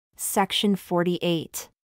Section 48.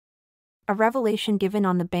 A revelation given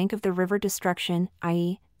on the bank of the River Destruction,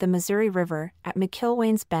 i.e., the Missouri River, at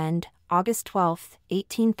McIlwain's Bend, August 12,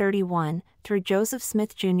 1831, through Joseph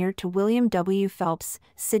Smith Jr. to William W. Phelps,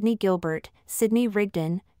 Sidney Gilbert, Sidney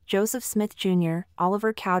Rigdon, Joseph Smith Jr.,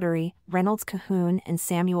 Oliver Cowdery, Reynolds Cahoon, and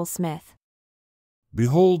Samuel Smith.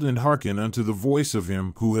 Behold and hearken unto the voice of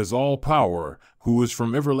him who has all power, who is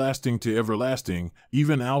from everlasting to everlasting,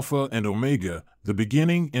 even Alpha and Omega, the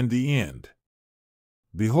beginning and the end.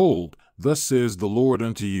 Behold, thus says the Lord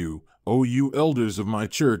unto you, O you elders of my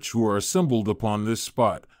church who are assembled upon this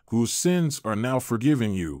spot, whose sins are now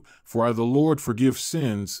forgiven you, for I the Lord forgive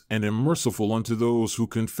sins, and am merciful unto those who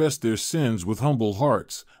confess their sins with humble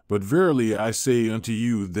hearts. But verily I say unto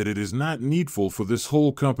you that it is not needful for this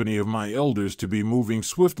whole company of my elders to be moving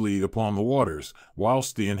swiftly upon the waters,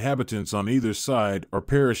 whilst the inhabitants on either side are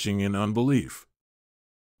perishing in unbelief.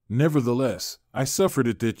 Nevertheless, I suffered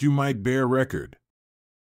it that you might bear record.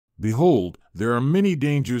 Behold, there are many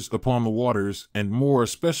dangers upon the waters, and more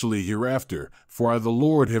especially hereafter, for I the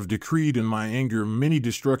Lord have decreed in my anger many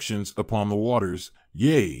destructions upon the waters,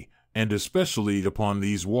 yea, and especially upon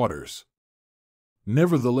these waters.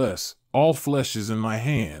 Nevertheless, all flesh is in my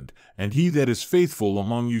hand, and he that is faithful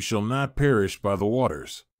among you shall not perish by the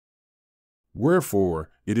waters. Wherefore,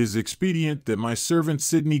 it is expedient that my servant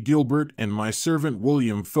Sidney Gilbert and my servant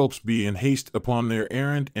William Phelps be in haste upon their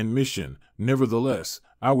errand and mission. Nevertheless,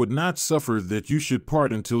 I would not suffer that you should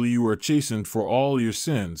part until you are chastened for all your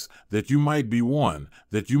sins, that you might be one,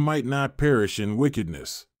 that you might not perish in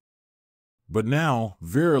wickedness. But now,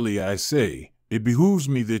 verily I say, it behooves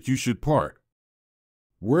me that you should part.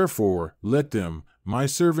 Wherefore, let them, my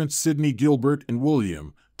servants Sidney Gilbert and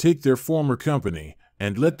William, take their former company,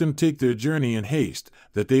 and let them take their journey in haste,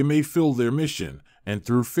 that they may fill their mission, and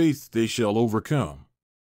through faith they shall overcome.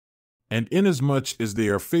 And inasmuch as they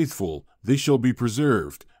are faithful, they shall be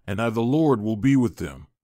preserved, and I the Lord will be with them.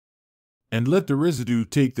 And let the residue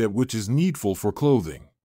take that which is needful for clothing.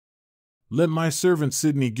 Let my servant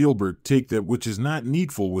Sidney Gilbert take that which is not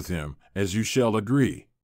needful with him, as you shall agree.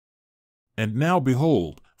 And now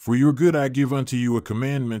behold, for your good I give unto you a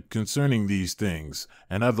commandment concerning these things,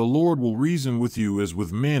 and I the Lord will reason with you as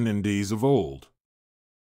with men in days of old.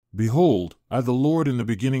 Behold, I the Lord in the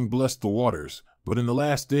beginning blessed the waters, but in the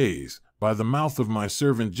last days, by the mouth of my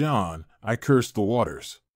servant John, I cursed the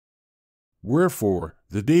waters. Wherefore,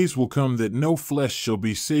 the days will come that no flesh shall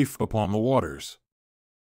be safe upon the waters.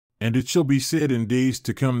 And it shall be said in days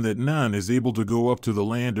to come that none is able to go up to the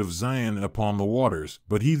land of Zion upon the waters,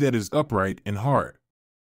 but he that is upright in heart.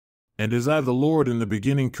 And as I the Lord in the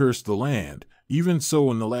beginning cursed the land, even so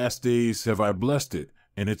in the last days have I blessed it,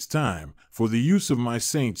 in its time, for the use of my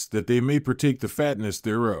saints, that they may partake the fatness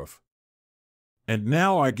thereof. And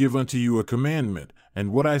now I give unto you a commandment,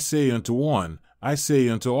 and what I say unto one, I say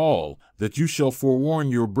unto all, that you shall forewarn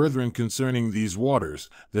your brethren concerning these waters,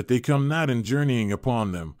 that they come not in journeying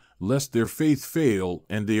upon them, lest their faith fail,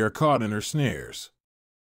 and they are caught in her snares.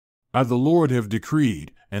 I the Lord have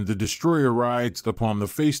decreed, and the destroyer rides upon the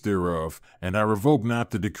face thereof, and I revoke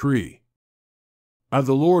not the decree. I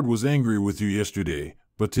the Lord was angry with you yesterday,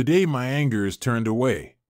 but today my anger is turned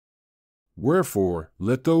away. Wherefore,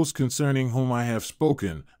 let those concerning whom I have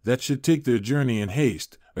spoken, that should take their journey in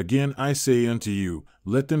haste, again I say unto you,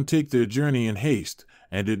 let them take their journey in haste,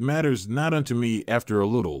 and it matters not unto me after a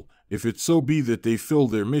little, if it so be that they fill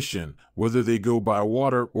their mission, whether they go by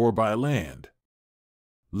water or by land.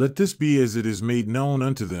 Let this be as it is made known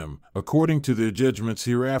unto them, according to their judgments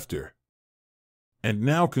hereafter. And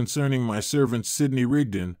now concerning my servants Sidney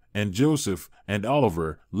Rigdon, and Joseph, and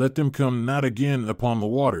Oliver, let them come not again upon the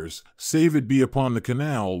waters, save it be upon the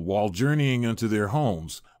canal while journeying unto their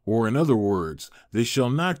homes, or in other words, they shall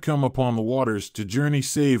not come upon the waters to journey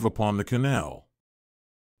save upon the canal.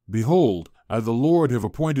 Behold, I the Lord have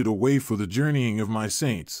appointed a way for the journeying of my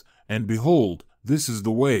saints, and behold, this is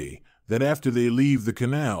the way, that after they leave the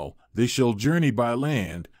canal, they shall journey by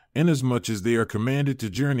land, inasmuch as they are commanded to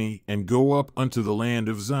journey and go up unto the land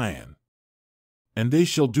of Zion. And they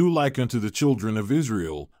shall do like unto the children of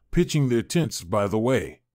Israel, pitching their tents by the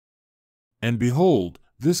way. And behold,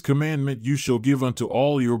 this commandment you shall give unto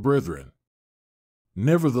all your brethren.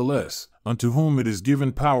 Nevertheless, unto whom it is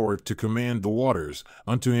given power to command the waters,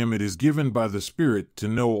 unto him it is given by the Spirit to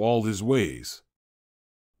know all his ways.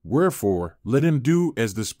 Wherefore, let him do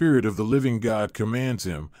as the Spirit of the living God commands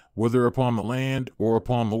him, whether upon the land or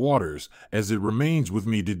upon the waters, as it remains with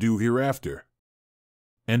me to do hereafter.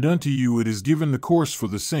 And unto you it is given the course for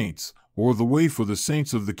the saints, or the way for the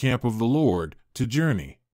saints of the camp of the Lord, to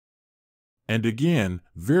journey. And again,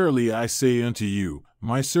 verily I say unto you,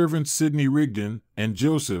 my servants Sidney Rigdon, and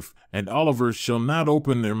Joseph, and Oliver shall not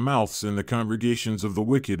open their mouths in the congregations of the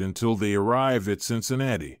wicked until they arrive at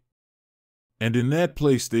Cincinnati. And in that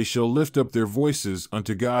place they shall lift up their voices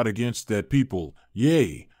unto God against that people,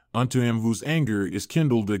 yea, unto him whose anger is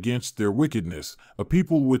kindled against their wickedness, a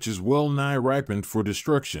people which is well nigh ripened for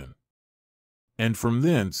destruction. And from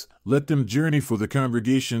thence let them journey for the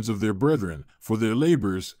congregations of their brethren, for their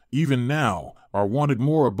labors, even now, are wanted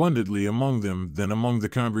more abundantly among them than among the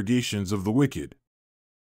congregations of the wicked.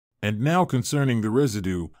 And now concerning the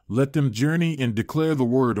residue, let them journey and declare the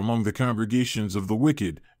word among the congregations of the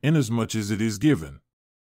wicked, inasmuch as it is given.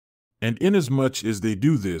 And inasmuch as they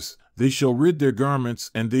do this, they shall rid their garments,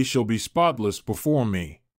 and they shall be spotless before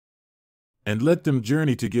me. And let them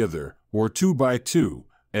journey together, or 2 by 2,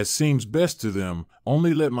 as seems best to them,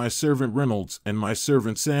 only let my servant Reynolds and my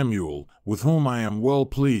servant Samuel, with whom I am well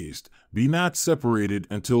pleased, be not separated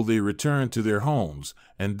until they return to their homes,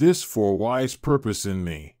 and this for a wise purpose in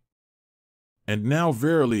me. And now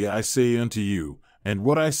verily I say unto you, and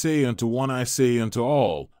what I say unto one I say unto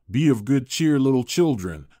all, be of good cheer, little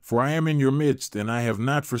children, for I am in your midst, and I have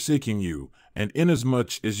not forsaken you, and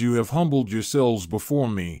inasmuch as you have humbled yourselves before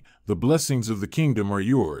me, the blessings of the kingdom are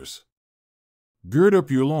yours. Gird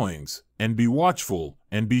up your loins, and be watchful,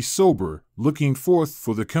 and be sober, looking forth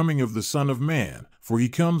for the coming of the Son of Man, for he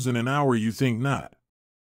comes in an hour you think not.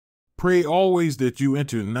 Pray always that you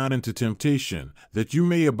enter not into temptation, that you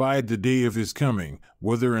may abide the day of his coming,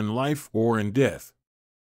 whether in life or in death.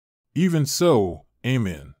 Even so,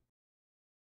 Amen.